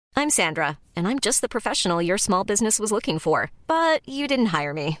I'm Sandra, and I'm just the professional your small business was looking for. But you didn't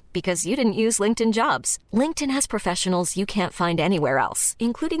hire me because you didn't use LinkedIn Jobs. LinkedIn has professionals you can't find anywhere else,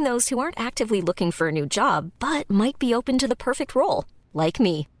 including those who aren't actively looking for a new job, but might be open to the perfect role, like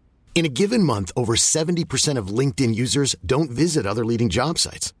me. In a given month, over 70% of LinkedIn users don't visit other leading job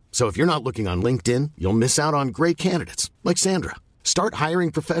sites. So if you're not looking on LinkedIn, you'll miss out on great candidates, like Sandra. Start hiring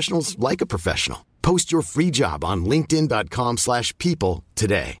professionals like a professional. Post your free job on linkedin.com/people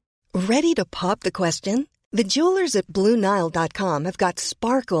today. Ready to pop the question? The jewelers at BlueNile.com have got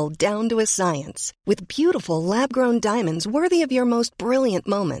sparkle down to a science with beautiful lab-grown diamonds worthy of your most brilliant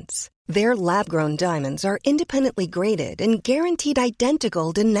moments. Their lab-grown diamonds are independently graded and guaranteed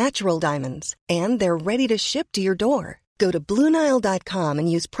identical to natural diamonds, and they're ready to ship to your door. Go to BlueNile.com and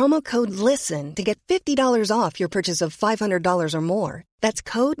use promo code LISTEN to get $50 off your purchase of $500 or more. That's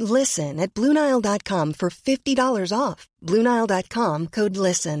code LISTEN at BlueNile.com for $50 off. BlueNile.com, code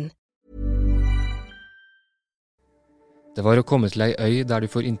LISTEN. Det var å komme til ei øy der du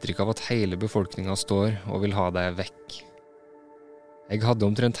får inntrykk av at hele befolkningen står og vil ha deg vekk. Jeg hadde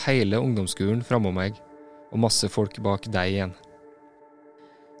omtrent hele ungdomsskolen framom meg, og masse folk bak deg igjen.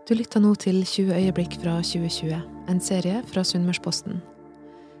 Du lytter nå til 20 øyeblikk fra 2020, en serie fra Sunnmørsposten.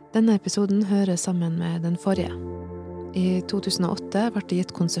 Denne episoden hører sammen med den forrige. I 2008 ble det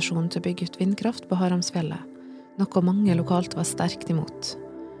gitt konsesjon til å bygge ut vindkraft på Haramsfjellet, noe mange lokalt var sterkt imot.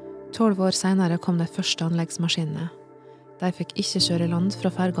 12 år senere kom de første anleggsmaskinene. De fikk ikke kjøre i land fra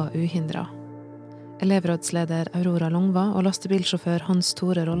ferga uhindret. Elevrådsleder Aurora Longva og lastebilsjåfør Hans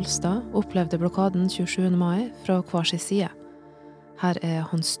Tore Rolstad opplevde blokaden 27. mai fra hver sin side. Her er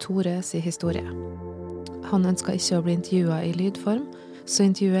Hans Tore sin historie. Han ønsker ikke å bli intervjuet i lydform, så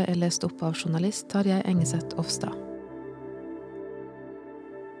intervjuet er lest opp av journalist Tarjei Engeseth Ofstad.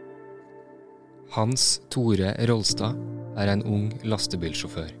 Hans Tore Rolstad er en ung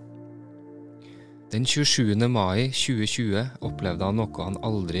lastebilsjåfør. Den 27. mai 2020 opplevde han noe han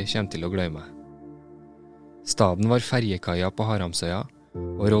aldri kommer til å glemme. Staden var ferjekaia på Haramsøya,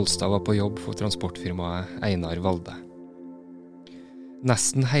 og Rolstad var på jobb for transportfirmaet Einar Valde.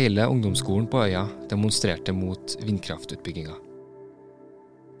 Nesten hele ungdomsskolen på øya demonstrerte mot vindkraftutbygginga.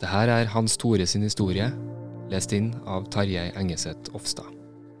 Dette er Hans Tore sin historie, lest inn av Tarjei Engeseth Ofstad.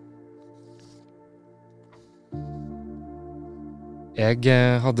 Jeg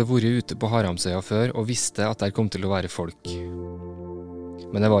hadde vært ute på Haramsøya før og visste at der kom til å være folk.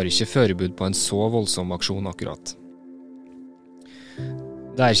 Men jeg var ikke forberedt på en så voldsom aksjon akkurat.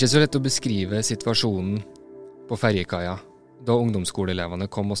 Det er ikke så lett å beskrive situasjonen på ferjekaia da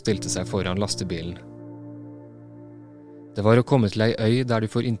ungdomsskoleelevene kom og stilte seg foran lastebilen. Det var å komme til ei øy der du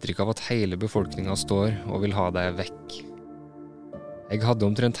får inntrykk av at hele befolkningen står og vil ha deg vekk. Jeg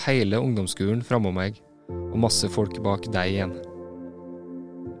hadde omtrent hele ungdomsskolen framom meg, og masse folk bak deg igjen.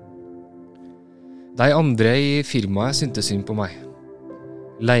 De andre i firmaet syntes synd på meg.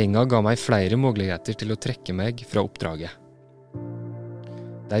 Ledelsen ga meg flere muligheter til å trekke meg fra oppdraget.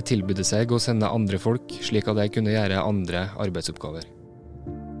 De tilbydde seg å sende andre folk, slik at jeg kunne gjøre andre arbeidsoppgaver.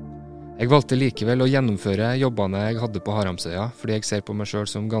 Jeg valgte likevel å gjennomføre jobbene jeg hadde på Haramsøya, fordi jeg ser på meg selv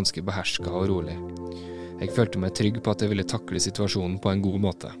som ganske behersket og rolig. Jeg følte meg trygg på at jeg ville takle situasjonen på en god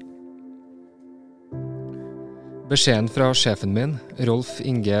måte. Beskjeden fra sjefen min, Rolf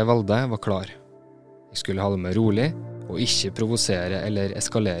Inge Valde, var klar. Jeg skulle holde meg rolig, og ikke provosere eller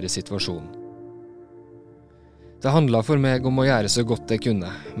eskalere situasjonen. Det handlet for meg om å gjøre så godt jeg kunne,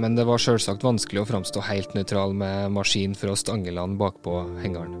 men det var selvsagt vanskelig å framstå helt nøytral med maskin fra Stangeland bakpå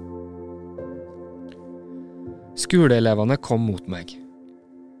hengeren. Skoleelevene kom mot meg.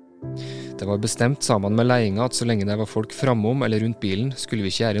 Det var bestemt sammen med ledelsen at så lenge det var folk framom eller rundt bilen, skulle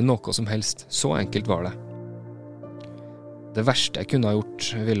vi ikke gjøre noe som helst. Så enkelt var det. Det verste jeg kunne ha gjort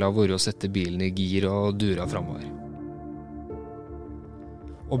ville ha vært å sette bilen i gir og dura framover.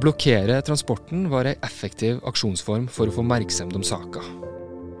 Å blokkere transporten var en effektiv aksjonsform for å få oppmerksomhet om saka.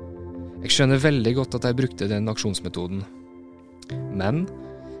 Jeg skjønner veldig godt at jeg brukte den aksjonsmetoden. Men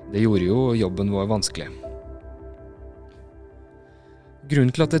det gjorde jo jobben vår vanskelig.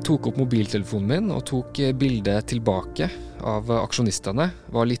 Grunnen til at jeg tok opp mobiltelefonen min og tok bildet tilbake av aksjonistene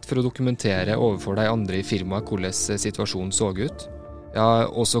var litt for å dokumentere overfor de andre i firmaet hvordan situasjonen så ut. Ja,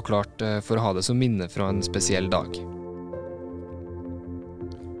 og så klart for å ha det som minne fra en spesiell dag.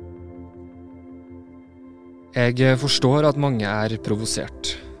 Jeg forstår at mange er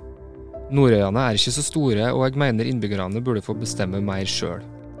provosert. Nordøyane er ikke så store, og jeg mener innbyggerne burde få bestemme mer selv.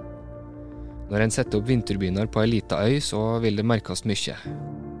 Når en setter opp vindturbiner på en liten øy, så vil det merkes mye.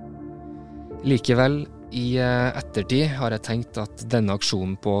 Likevel, i ettertid har jeg tenkt at denne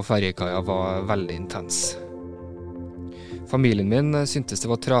aksjonen på ferjekaia var veldig intens. Familien min syntes det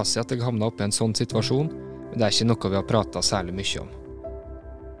var trasig at jeg havnet oppe i en sånn situasjon, men det ikke noe vi har pratet særlig mye om.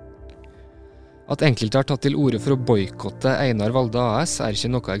 At enkelte har tatt til orde for å boykotte Einar Valde AS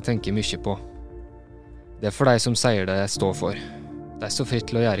ikke noe jeg tenker mye på. Det for de som sier det står for. De står fritt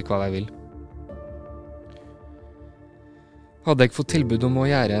til å gjøre hva de vil. Hadde jeg fått tilbud om å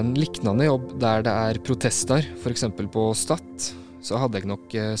gjøre en liknende jobb der det protester, for eksempel på Stad, så hadde jeg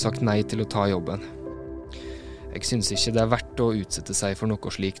nok sagt nei til å ta jobben. Jeg synes ikke det verdt å utsette seg for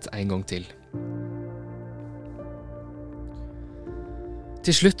noe slikt en gang til.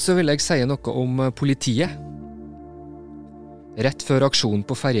 Til slutt så vil jeg si noe om politiet. Rett før aksjonen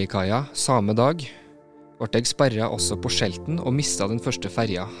på ferjekaia, samme dag, ble jeg sperret også på Skjelten og mistet den første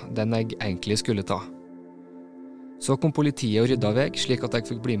ferja, den jeg egentlig skulle ta. Så kom politiet og rydda veg, slik at jeg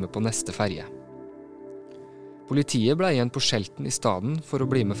fikk bli med på neste ferje. Politiet ble igjen på Skjelten i stedet for å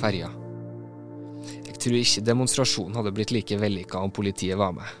bli med ferja. Jeg tror ikke demonstrasjonen hadde blitt like vellykket om politiet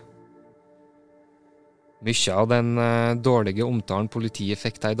var med. Mye av den dårlige omtalen politiet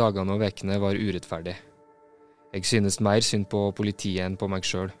fikk de dagene og vekene var urettferdig. Jeg synes mer synd på politiet enn på meg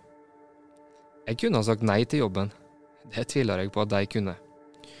selv. Jeg kunne ha sagt nei til jobben. Det tviler jeg på at de kunne.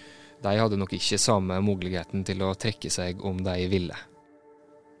 De hadde nok ikke samme muligheten til å trekke seg om de ville.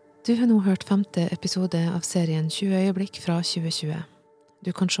 Du har nå hørt 5. episode av serien 20 øyeblikk fra 2020.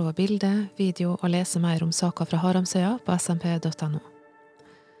 Du kan se bilde, video og lese mer om saker fra Haramsøya på smp.no.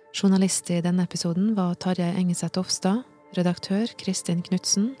 Journalist i denne episoden var Tarjei Engeseth Ofstad, redaktør Kristin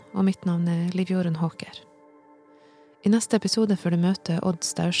Knudsen, og mitt navn Liv Jorunn Håker. I neste episode får du møte Odd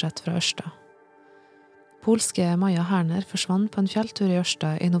Staurseth fra Ørsta. Polske Maja Herner forsvant på en fjelltur i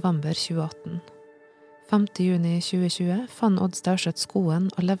Ørsta i november 2018. 5. juni 2020 fant Odd Staurseth skoen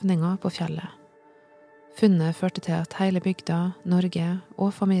og levninger på fjellet. Funnet førte til at hele bygda, Norge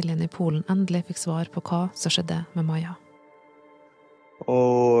og familien i Polen endelig fikk svar på hva som skjedde med Maja.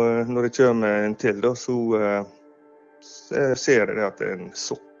 Og når jeg kommer inn til, da, så ser jeg at det er en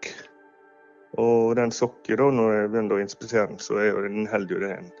sokk. Og den sokken, da, når jeg begynner å inspisere den, så inneholder jo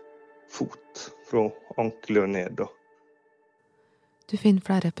det en fot fra anklet og ned, da. Du finner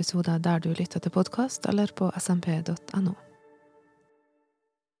flere episoder der du lytter til podcast, eller på smp.no.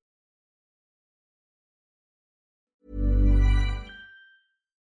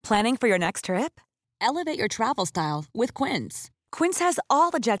 Planning for your next trip? Elevate your travel style with Quince. Quince has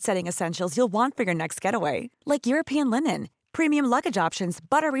all the jet-setting essentials you'll want for your next getaway, like European linen, premium luggage options,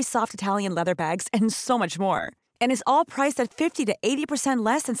 buttery soft Italian leather bags, and so much more. And is all priced at 50 to 80%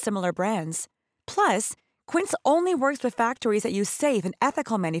 less than similar brands. Plus, Quince only works with factories that use safe and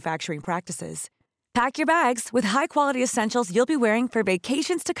ethical manufacturing practices. Pack your bags with high-quality essentials you'll be wearing for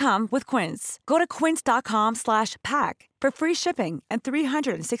vacations to come with Quince. Go to quince.com/pack for free shipping and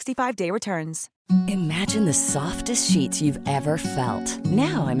 365-day returns. Imagine the softest sheets you've ever felt.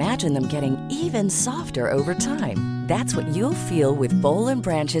 Now imagine them getting even softer over time. That's what you'll feel with Boll &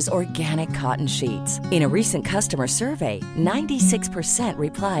 Branch's organic cotton sheets. In a recent customer survey, 96%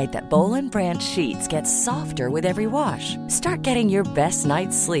 replied that Boll & Branch sheets get softer with every wash. Start getting your best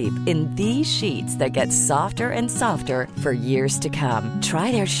night's sleep in these sheets that get softer and softer for years to come.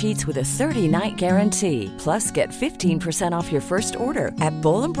 Try their sheets with a 30-night guarantee. Plus, get 15% off your first order at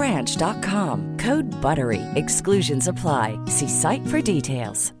bollandbranch.com. Code BUTTERY. Exclusions apply. See site for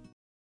details.